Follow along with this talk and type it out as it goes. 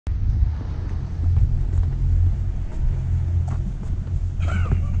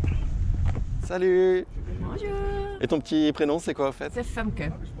Salut. Bonjour. Et ton petit prénom, c'est quoi en fait? C'est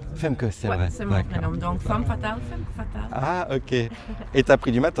Femke. Femke, c'est Ouais, vrai. c'est mon prénom. Donc femme fatale, Femke fatale. Ah, ok. Et t'as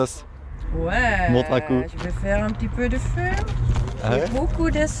pris du matos? Ouais. Montre un coup. Je vais faire un petit peu de feu. Ah ouais? Beaucoup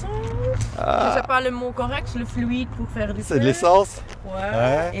d'essence. Ah. Je sais pas le mot correct, le fluide pour faire du feu. C'est de l'essence? Ouais.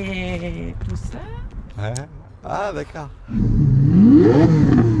 Ouais. Et tout ça. Ouais. Ah, d'accord.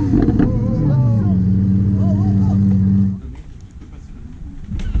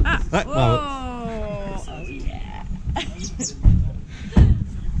 Ah. Ouais, Oh. bravo. Oh yeah.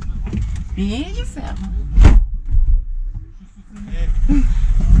 Et je ferme.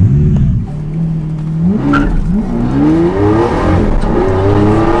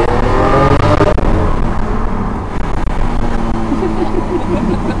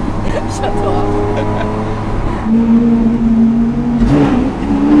 J'adore.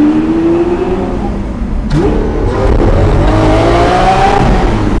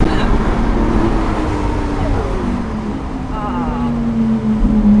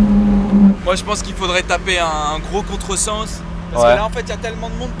 Moi je pense qu'il faudrait taper un gros contresens. Parce Ouais. que là en fait il y a tellement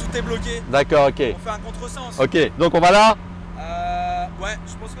de monde, tout est bloqué. D'accord, ok. On fait un contresens. Ok, donc on va là? Ouais,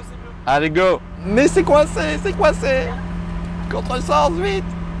 je pense que c'est mieux. Allez, go. Mais c'est coincé, c'est coincé. Contresens, vite.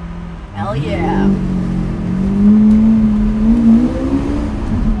 Hell yeah.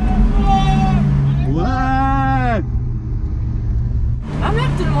 Ouais. Ah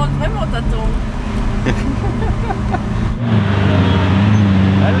merde, tout le monde vraiment t'attend.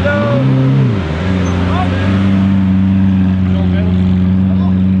 Hello.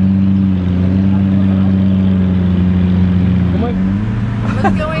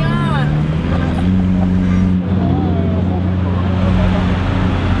 What's going on?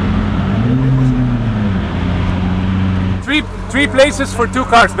 Three places for 2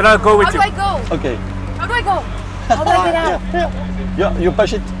 cars, but I'll go with How do you. I go? Ok. How do I go? How do I get out? You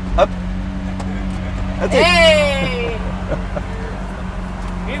push it up. That's it. Hey!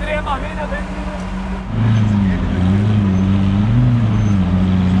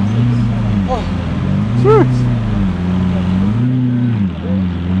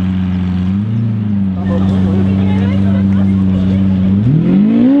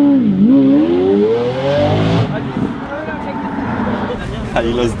 I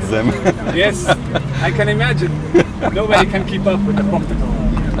lost them. Yes, I can imagine. Nobody can keep up with the Pogtador.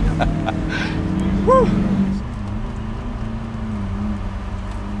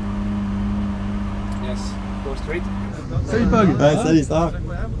 Yes, go straight. Salut Pog. Ouais, salut, ça va?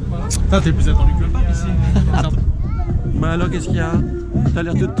 Putain, t'es plus attendu que le pape ici. Bah alors, qu'est-ce qu'il y a? T'as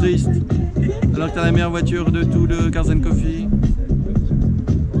l'air toute triste. Alors que t'as la meilleure voiture de tout le Cars Coffee.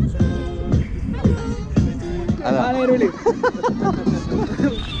 Alors. Allez, roulez.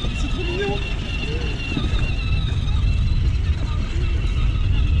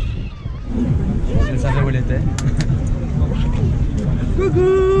 Je savais où elle était. Coucou.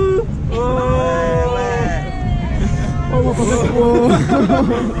 Oh ouais.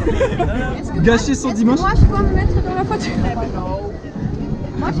 Gâcher son dimanche. Moi, je peux me mettre dans la voiture.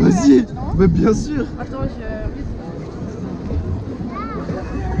 Moi, je Vas-y, peux. Non. mais bien sûr. Attends,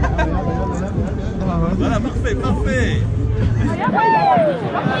 Voilà, parfait, parfait.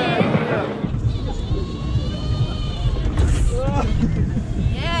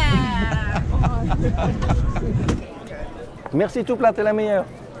 Merci tout plat, t'es la meilleure.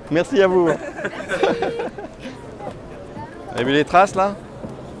 Merci à vous. Vous avez vu les traces là?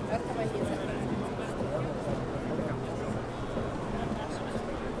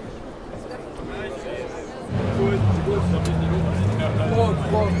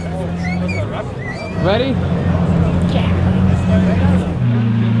 Ready?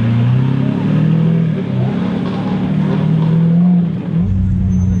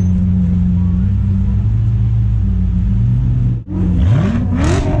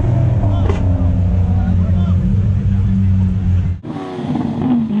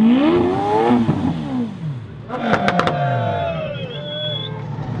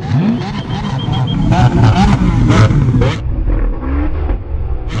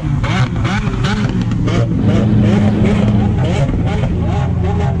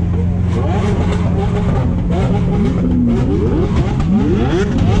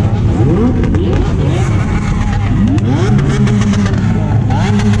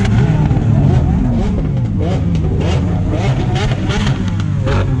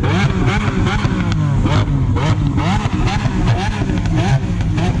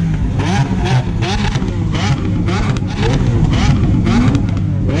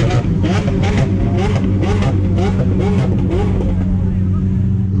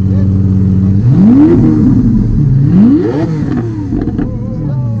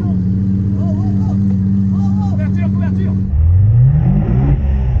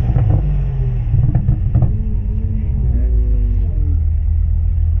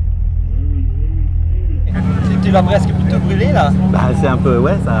 tu l'as presque plutôt brûlé là. Bah c'est un peu,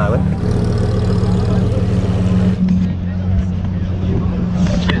 ouais, ça, ouais.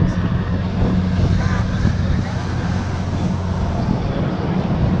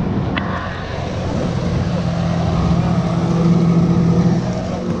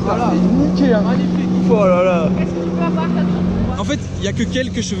 Voilà, nickel, magnifique. Oh là là. Qu'est-ce que tu peux avoir ta En fait, il n'y a que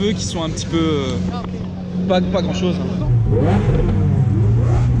quelques cheveux qui sont un petit peu... Pas grand chose. Hein.